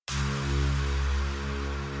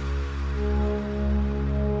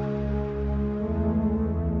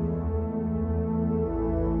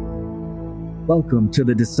Welcome to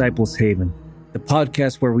the Disciples Haven, the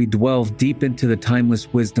podcast where we delve deep into the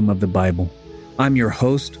timeless wisdom of the Bible. I'm your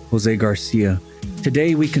host, Jose Garcia.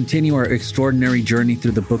 Today, we continue our extraordinary journey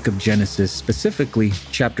through the book of Genesis, specifically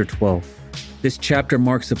chapter 12. This chapter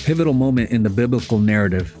marks a pivotal moment in the biblical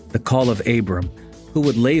narrative, the call of Abram, who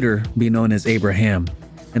would later be known as Abraham,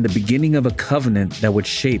 and the beginning of a covenant that would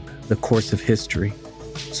shape the course of history.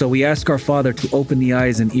 So we ask our Father to open the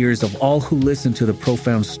eyes and ears of all who listen to the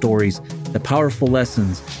profound stories, the powerful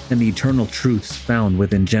lessons, and the eternal truths found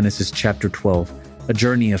within Genesis chapter 12, a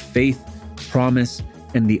journey of faith, promise,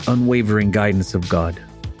 and the unwavering guidance of God.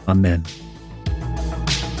 Amen.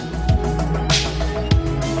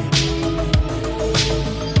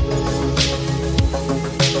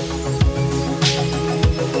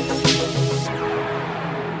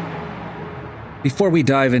 Before we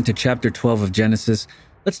dive into chapter 12 of Genesis,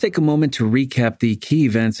 let's take a moment to recap the key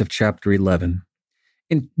events of chapter 11.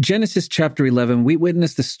 In Genesis chapter 11, we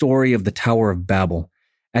witness the story of the Tower of Babel.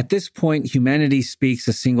 At this point, humanity speaks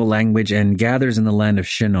a single language and gathers in the land of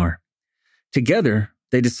Shinar. Together,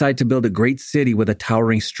 they decide to build a great city with a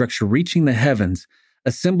towering structure reaching the heavens,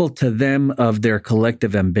 a symbol to them of their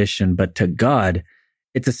collective ambition, but to God,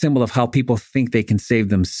 it's a symbol of how people think they can save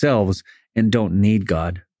themselves and don't need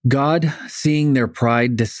God. God, seeing their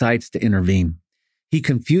pride, decides to intervene. He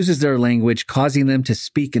confuses their language, causing them to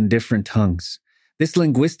speak in different tongues. This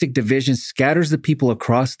linguistic division scatters the people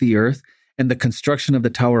across the earth, and the construction of the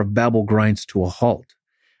Tower of Babel grinds to a halt.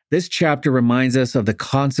 This chapter reminds us of the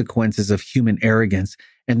consequences of human arrogance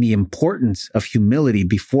and the importance of humility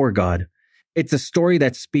before God. It's a story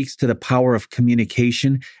that speaks to the power of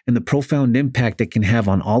communication and the profound impact it can have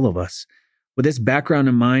on all of us. With this background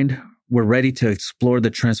in mind, we're ready to explore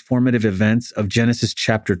the transformative events of Genesis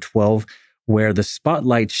chapter 12, where the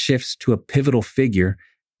spotlight shifts to a pivotal figure,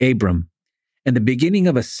 Abram, and the beginning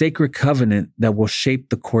of a sacred covenant that will shape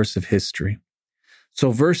the course of history.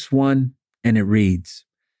 So verse 1, and it reads,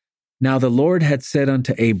 "Now the Lord had said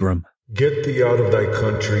unto Abram, Get thee out of thy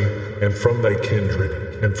country, and from thy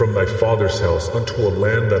kindred, and from thy father's house, unto a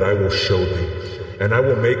land that I will show thee. And I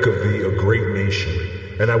will make of thee a great nation,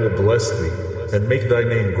 and I will bless thee, and make thy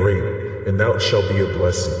name great, and thou shalt be a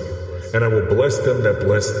blessing. And I will bless them that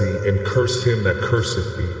bless thee, and curse him that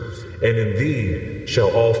curseth thee. And in thee shall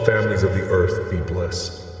all families of the earth be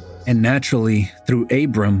blessed." And naturally, through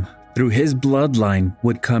Abram, through his bloodline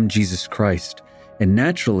would come Jesus Christ. And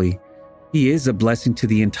naturally, he is a blessing to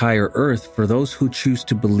the entire earth for those who choose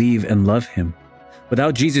to believe and love him.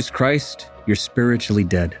 Without Jesus Christ, you're spiritually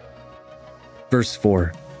dead. Verse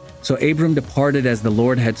 4, "So Abram departed as the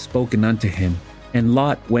Lord had spoken unto him, and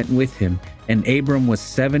Lot went with him, and Abram was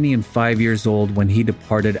 75 years old when he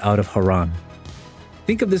departed out of Haran."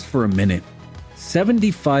 Think of this for a minute.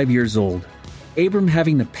 75 years old. Abram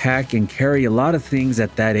having to pack and carry a lot of things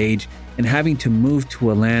at that age and having to move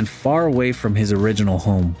to a land far away from his original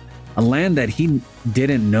home. A land that he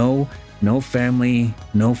didn't know, no family,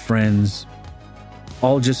 no friends,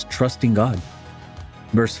 all just trusting God.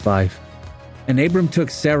 Verse 5, "And Abram took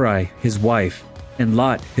Sarai, his wife, and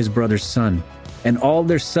Lot, his brother's son, and all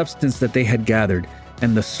their substance that they had gathered,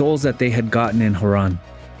 and the souls that they had gotten in Haran.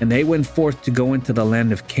 And they went forth to go into the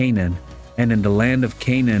land of Canaan, and in the land of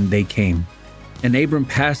Canaan they came. And Abram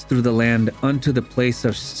passed through the land unto the place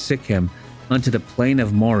of Sichem, unto the plain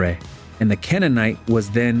of Moreh, and the Canaanite was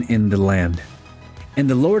then in the land. And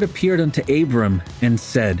the Lord appeared unto Abram and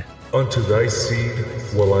said, Unto thy seed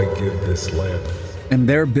will I give this land. And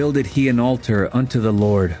there builded he an altar unto the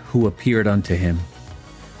Lord who appeared unto him."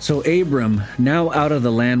 So Abram, now out of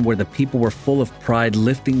the land where the people were full of pride,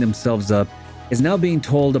 lifting themselves up, is now being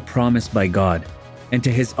told a promise by God. And to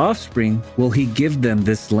his offspring will he give them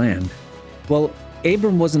this land. Well,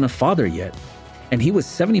 Abram wasn't a father yet, and he was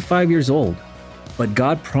 75 years old, but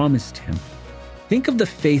God promised him. Think of the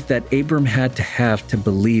faith that Abram had to have to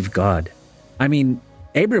believe God. I mean,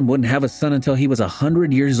 Abram wouldn't have a son until he was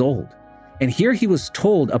 100 years old. And here he was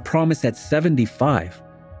told a promise at 75.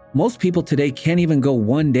 Most people today can't even go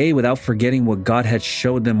one day without forgetting what God had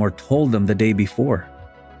showed them or told them the day before.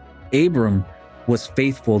 Abram was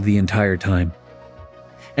faithful the entire time.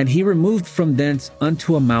 "And he removed from thence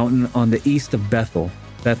unto a mountain on the east of Bethel,"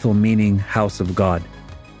 Bethel meaning house of God,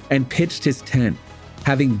 "and pitched his tent,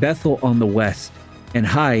 having Bethel on the west, and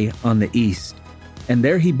Hai on the east. And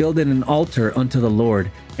there he builded an altar unto the Lord,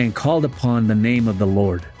 and called upon the name of the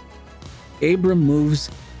Lord." Abram moves,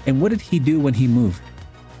 and what did he do when he moved?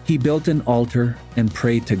 He built an altar and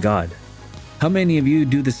prayed to God. How many of you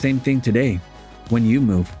do the same thing today when you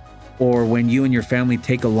move, or when you and your family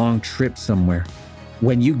take a long trip somewhere?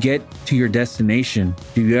 When you get to your destination,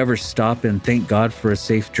 do you ever stop and thank God for a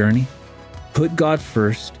safe journey? Put God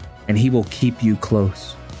first, and he will keep you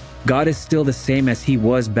close. God is still the same as he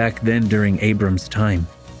was back then during Abram's time.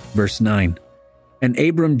 Verse 9. And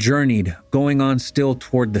Abram journeyed, going on still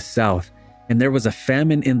toward the south, and there was a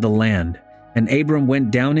famine in the land. And Abram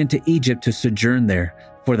went down into Egypt to sojourn there,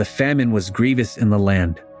 for the famine was grievous in the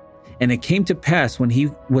land. And it came to pass, when he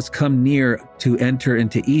was come near to enter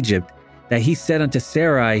into Egypt, that he said unto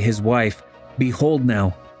Sarai his wife, Behold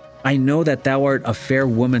now, I know that thou art a fair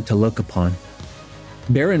woman to look upon.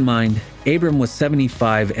 Bear in mind, Abram was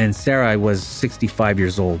 75 and Sarai was 65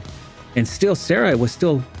 years old. And still Sarai was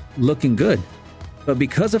still looking good. But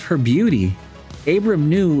because of her beauty, Abram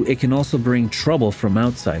knew it can also bring trouble from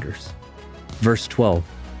outsiders. Verse 12.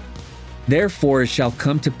 Therefore it shall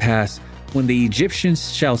come to pass, when the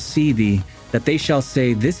Egyptians shall see thee, that they shall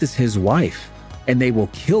say, This is his wife, and they will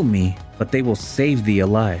kill me, but they will save thee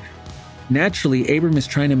alive. Naturally, Abram is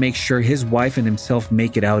trying to make sure his wife and himself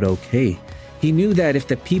make it out okay. He knew that if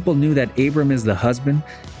the people knew that Abram is the husband,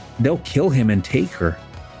 they'll kill him and take her.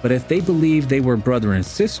 But if they believe they were brother and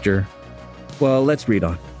sister, well, let's read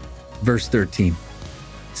on. Verse 13.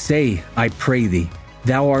 Say, I pray thee,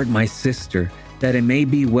 thou art my sister, that it may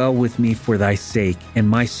be well with me for thy sake, and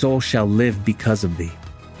my soul shall live because of thee.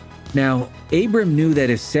 Now, Abram knew that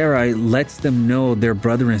if Sarai lets them know they're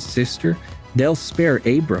brother and sister, they'll spare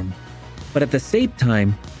Abram. But at the same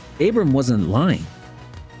time, Abram wasn't lying.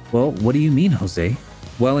 Well, what do you mean, Jose?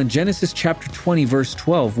 Well, in Genesis chapter 20, verse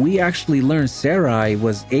 12, we actually learn Sarai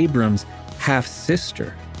was Abram's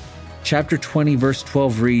half-sister. Chapter 20, verse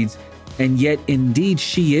 12 reads, And yet indeed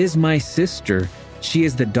she is my sister. She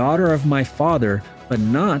is the daughter of my father, but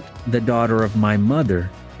not the daughter of my mother,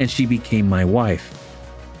 and she became my wife.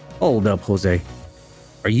 Hold up, Jose.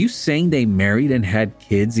 Are you saying they married and had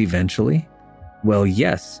kids eventually? Well,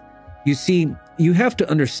 yes. You see, you have to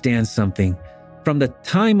understand something. From the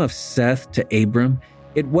time of Seth to Abram,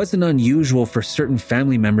 it wasn't unusual for certain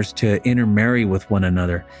family members to intermarry with one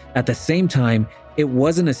another. At the same time, it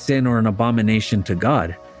wasn't a sin or an abomination to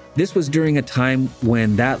God. This was during a time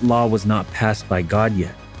when that law was not passed by God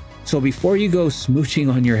yet. So before you go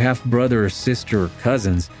smooching on your half-brother or sister or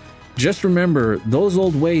cousins, just remember those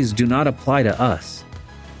old ways do not apply to us.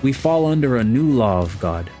 We fall under a new law of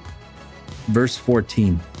God. Verse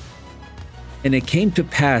 14. And it came to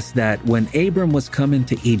pass that when Abram was come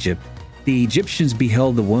into Egypt, the Egyptians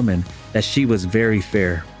beheld the woman, that she was very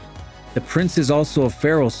fair. The princes also of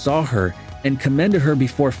Pharaoh saw her, and commended her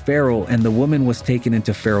before Pharaoh, and the woman was taken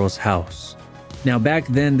into Pharaoh's house. Now back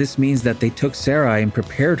then, this means that they took Sarai and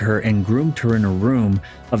prepared her and groomed her in a room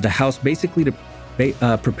of the house, basically to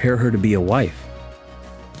prepare her to be a wife.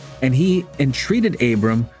 And he entreated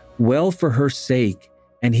Abram well for her sake,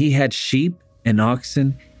 and he had sheep and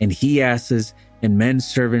oxen and he-asses and men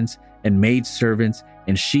servants and maid servants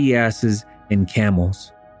and she-asses and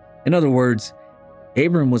camels. In other words,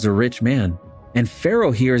 Abram was a rich man. And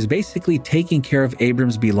Pharaoh here is basically taking care of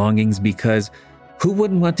Abram's belongings, because who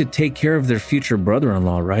wouldn't want to take care of their future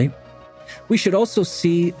brother-in-law, right? We should also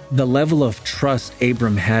see the level of trust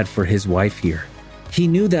Abram had for his wife here. He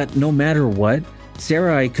knew that no matter what,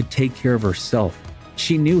 Sarai could take care of herself.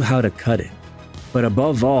 She knew how to cut it. But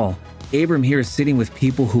above all, Abram here is sitting with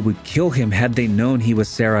people who would kill him had they known he was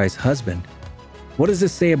Sarai's husband. What does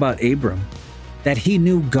this say about Abram? That he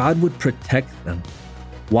knew God would protect them.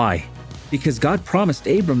 Why? Because God promised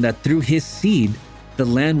Abram that through his seed, the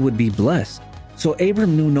land would be blessed. So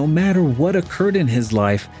Abram knew no matter what occurred in his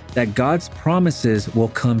life, that God's promises will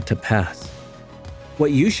come to pass.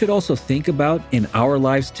 What you should also think about in our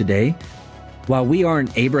lives today, while we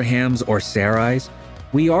aren't Abraham's or Sarai's,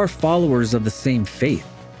 we are followers of the same faith.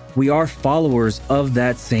 We are followers of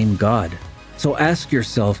that same God. So ask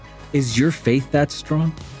yourself, is your faith that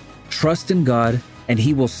strong? Trust in God, and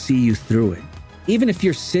he will see you through it. Even if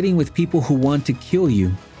you're sitting with people who want to kill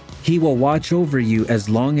you, he will watch over you as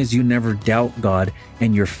long as you never doubt God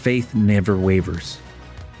and your faith never wavers.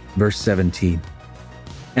 Verse 17.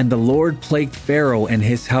 And the Lord plagued Pharaoh and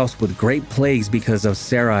his house with great plagues because of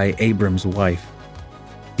Sarai, Abram's wife.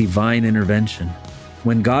 Divine intervention.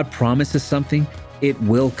 When God promises something, it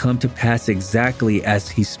will come to pass exactly as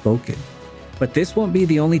he spoke it. But this won't be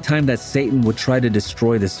the only time that Satan would try to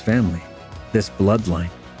destroy this family, this bloodline.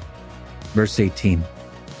 Verse 18.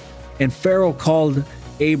 And Pharaoh called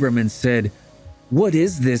Abram and said, What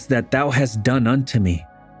is this that thou hast done unto me?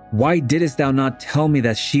 Why didst thou not tell me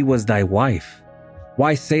that she was thy wife?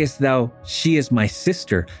 Why sayest thou, She is my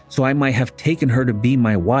sister, so I might have taken her to be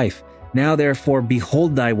my wife? Now therefore,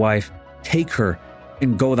 behold thy wife, take her,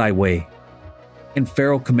 and go thy way. And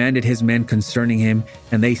Pharaoh commanded his men concerning him,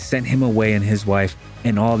 and they sent him away and his wife,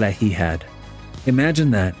 and all that he had.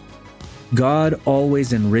 Imagine that. God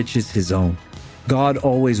always enriches his own. God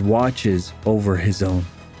always watches over his own.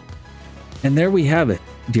 And there we have it,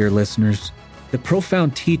 dear listeners, the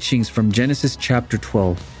profound teachings from Genesis chapter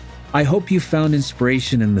 12. I hope you found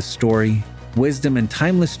inspiration in the story, wisdom, and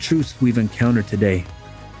timeless truths we've encountered today.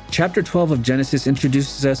 Chapter 12 of Genesis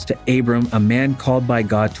introduces us to Abram, a man called by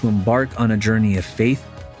God to embark on a journey of faith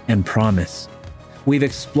and promise. We've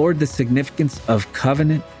explored the significance of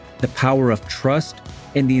covenant, the power of trust,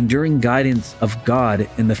 and the enduring guidance of God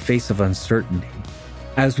in the face of uncertainty.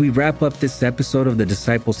 As we wrap up this episode of the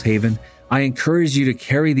Disciples Haven, I encourage you to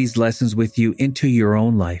carry these lessons with you into your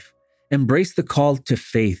own life. Embrace the call to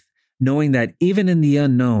faith, knowing that even in the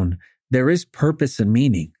unknown, there is purpose and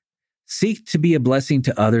meaning. Seek to be a blessing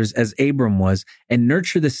to others as Abram was, and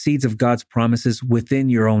nurture the seeds of God's promises within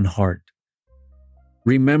your own heart.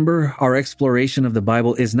 Remember, our exploration of the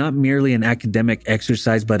Bible is not merely an academic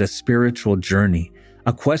exercise, but a spiritual journey,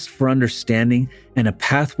 a quest for understanding, and a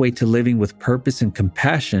pathway to living with purpose and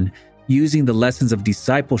compassion, using the lessons of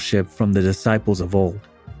discipleship from the disciples of old.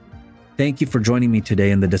 Thank you for joining me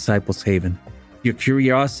today in the Disciples Haven. Your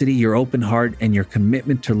curiosity, your open heart, and your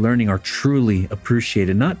commitment to learning are truly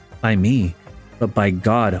appreciated, not by me, but by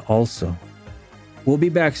God also. We'll be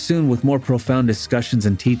back soon with more profound discussions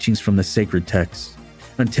and teachings from the sacred texts.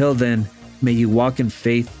 Until then, may you walk in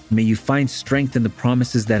faith, may you find strength in the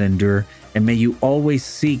promises that endure, and may you always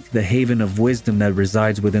seek the haven of wisdom that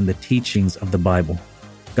resides within the teachings of the Bible.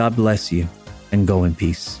 God bless you, and go in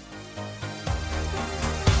peace.